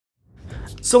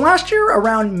So last year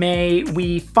around May,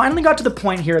 we finally got to the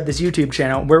point here at this YouTube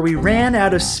channel where we ran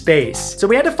out of space. So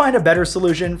we had to find a better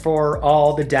solution for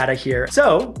all the data here.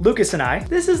 So Lucas and I,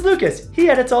 this is Lucas, he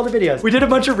edits all the videos. We did a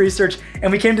bunch of research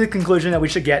and we came to the conclusion that we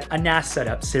should get a NAS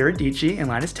setup. Sarah Dici and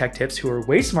Linus Tech Tips, who are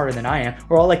way smarter than I am,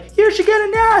 were all like, you should get a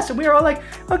NAS. And we were all like,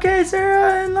 okay,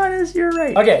 Sarah and Linus, you're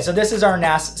right. Okay, so this is our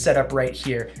NAS setup right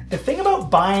here. The thing about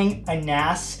buying a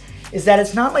NAS is that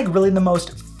it's not like really the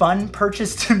most fun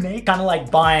purchase to make. Kind of like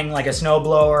buying like a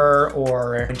snowblower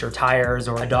or winter tires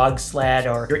or a dog sled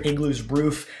or your igloo's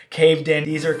roof caved in.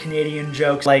 These are Canadian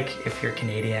jokes. Like if you're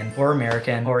Canadian or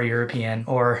American or European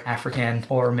or African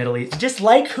or Middle East, just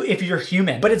like if you're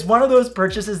human. But it's one of those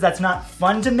purchases that's not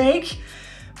fun to make,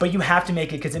 but you have to make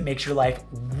it because it makes your life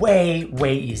way,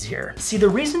 way easier. See, the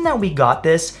reason that we got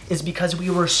this is because we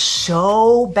were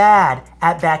so bad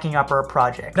at backing up our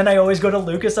project. Then I always go to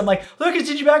Lucas, I'm like, Lucas,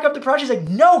 did you back up the project? He's like,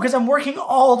 no, because I'm working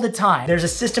all the time. There's a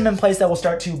system in place that will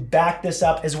start to back this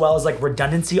up, as well as like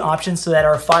redundancy options so that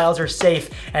our files are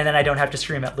safe and then I don't have to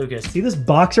scream at Lucas. See this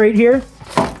box right here?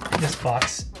 This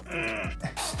box.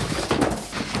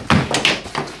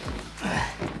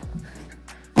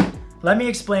 Let me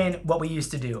explain what we used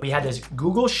to do. We had this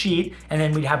Google Sheet, and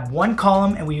then we'd have one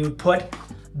column and we would put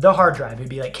the hard drive. It'd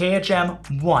be like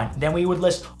KHM1. Then we would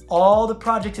list all the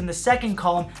projects in the second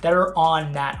column that are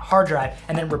on that hard drive,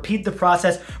 and then repeat the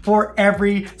process for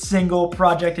every single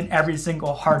project and every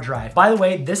single hard drive. By the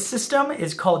way, this system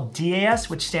is called DAS,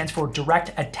 which stands for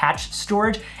Direct Attached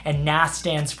Storage, and NAS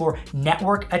stands for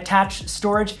Network Attached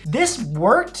Storage. This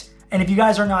worked. And if you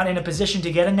guys are not in a position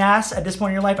to get a NAS at this point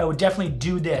in your life, I would definitely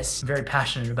do this. I'm very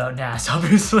passionate about NAS,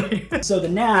 obviously. So the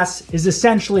NAS is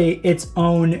essentially its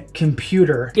own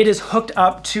computer. It is hooked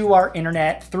up to our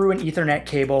internet through an Ethernet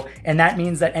cable, and that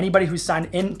means that anybody who's signed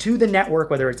into the network,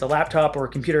 whether it's a laptop or a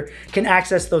computer, can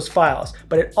access those files.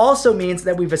 But it also means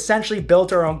that we've essentially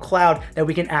built our own cloud that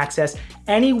we can access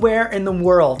anywhere in the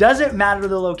world. Doesn't matter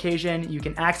the location, you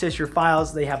can access your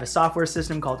files. They have a software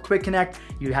system called Quick Connect.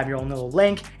 You have your own little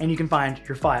link, and you can find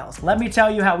your files. Let me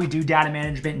tell you how we do data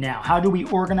management now. How do we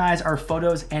organize our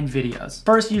photos and videos?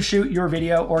 First, you shoot your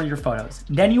video or your photos.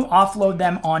 Then you offload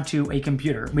them onto a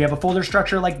computer. We have a folder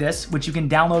structure like this, which you can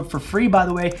download for free, by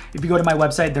the way. If you go to my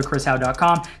website,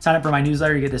 thechrishowe.com, sign up for my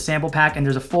newsletter, you get the sample pack, and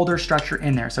there's a folder structure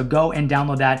in there. So go and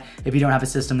download that if you don't have a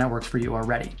system that works for you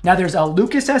already. Now there's a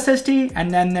Lucas SSD, and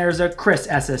then there's a Chris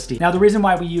SSD. Now the reason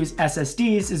why we use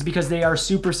SSDs is because they are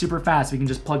super, super fast. We can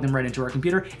just plug them right into our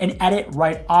computer and edit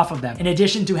right off of them. In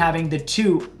addition to having the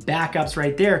two backups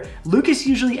right there, Lucas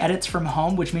usually edits from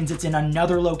home, which means it's in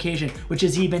another location, which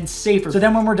is even safer. So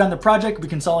then when we're done the project, we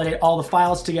consolidate all the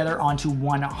files together onto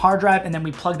one hard drive, and then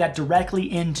we plug that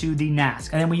directly into the NAS.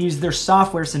 And then we use their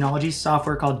software, Synology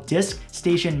software called Disk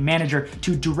Station Manager,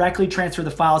 to directly transfer the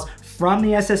files from the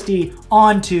SSD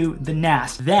onto the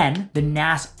NAS. Then the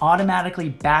NAS automatically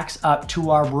backs up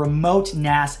to our remote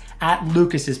NAS at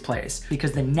Lucas's place,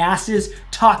 because the NASs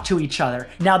talk to each other.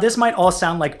 Now this might all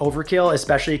sound like overkill,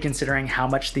 especially considering how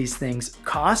much these things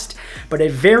cost, but a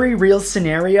very real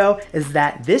scenario is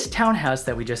that this townhouse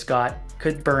that we just got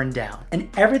could burn down and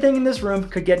everything in this room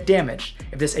could get damaged.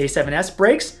 If this A7S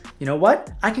breaks, you know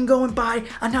what? I can go and buy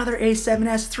another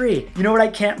A7S III. You know what I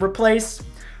can't replace?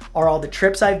 Are all the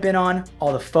trips I've been on,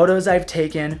 all the photos I've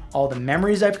taken, all the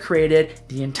memories I've created,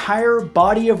 the entire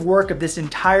body of work of this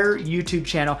entire YouTube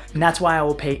channel, and that's why I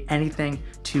will pay anything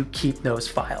to keep those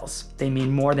files. They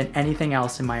mean more than anything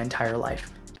else in my entire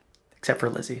life, except for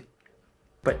Lizzie.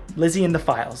 But Lizzie and the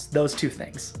files, those two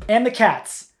things. And the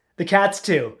cats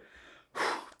too.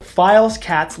 Files,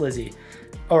 cats, Lizzie.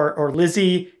 Or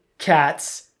Lizzie,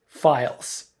 cats,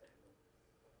 files.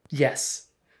 Yes.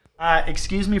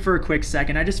 Excuse me for a quick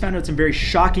second. I just found out some very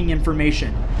shocking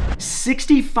information.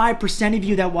 65% of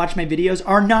you that watch my videos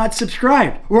are not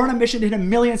subscribed. We're on a mission to hit 1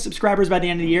 million subscribers by the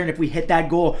end of the year, and if we hit that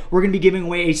goal, we're gonna be giving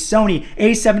away a Sony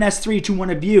A7S III to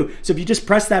one of you. So if you just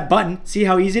press that button, see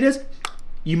how easy it is?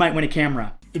 You might win a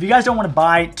camera. If you guys don't want to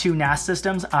buy 2 NAS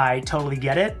systems, I totally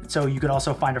get it. So you could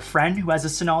also find a friend who has a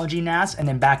Synology NAS and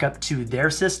then back up to their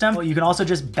system. Well, you can also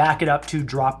just back it up to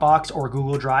Dropbox or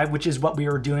Google Drive, which is what we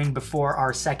were doing before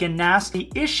our second NAS.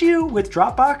 The issue with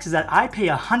Dropbox is that I pay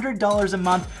 $100 a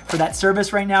month for that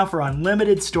service right now for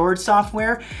unlimited storage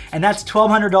software, and that's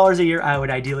 $1,200 a year I would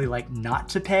ideally like not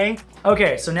to pay.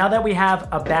 Okay, so now that we have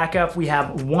a backup, we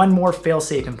have one more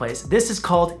failsafe in place. This is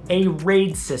called a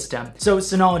RAID system. So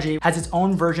Synology has its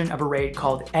own version of a RAID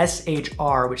called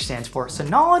SHR, which stands for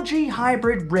Synology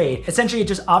Hybrid RAID. Essentially, it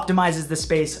just optimizes the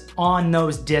space on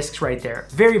those disks right there.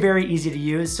 Very, very easy to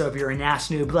use. So if you're a NAS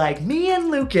noob like me and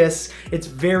Lucas, it's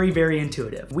very, very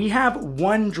intuitive. We have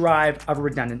one drive of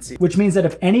redundancy, which means that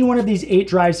if any one of these 8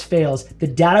 drives fails, the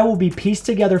data will be pieced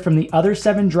together from the other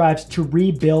 7 drives to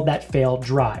rebuild that failed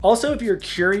drive. Also, if you're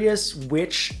curious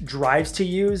which drives to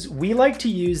use, we like to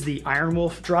use the Iron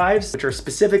Wolf drives, which are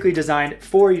specifically designed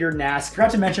for your NAS. I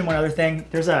forgot to mention one other thing.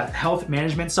 There's a health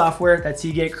management software that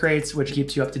Seagate creates, which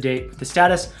keeps you up to date with the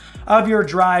status of your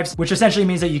drives, which essentially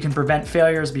means that you can prevent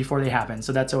failures before they happen.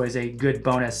 So that's always a good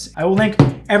bonus. I will link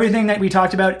everything that we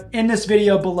talked about in this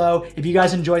video below. If you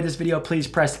guys enjoyed this video, please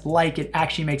press like. It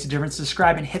actually makes a difference.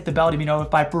 Subscribe and hit the bell to be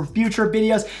notified for future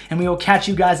videos, and we will catch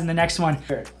you guys in the next one.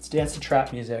 Here, let's dance to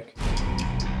trap music.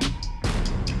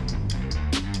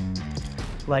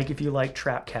 Like if you like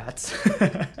trap cats.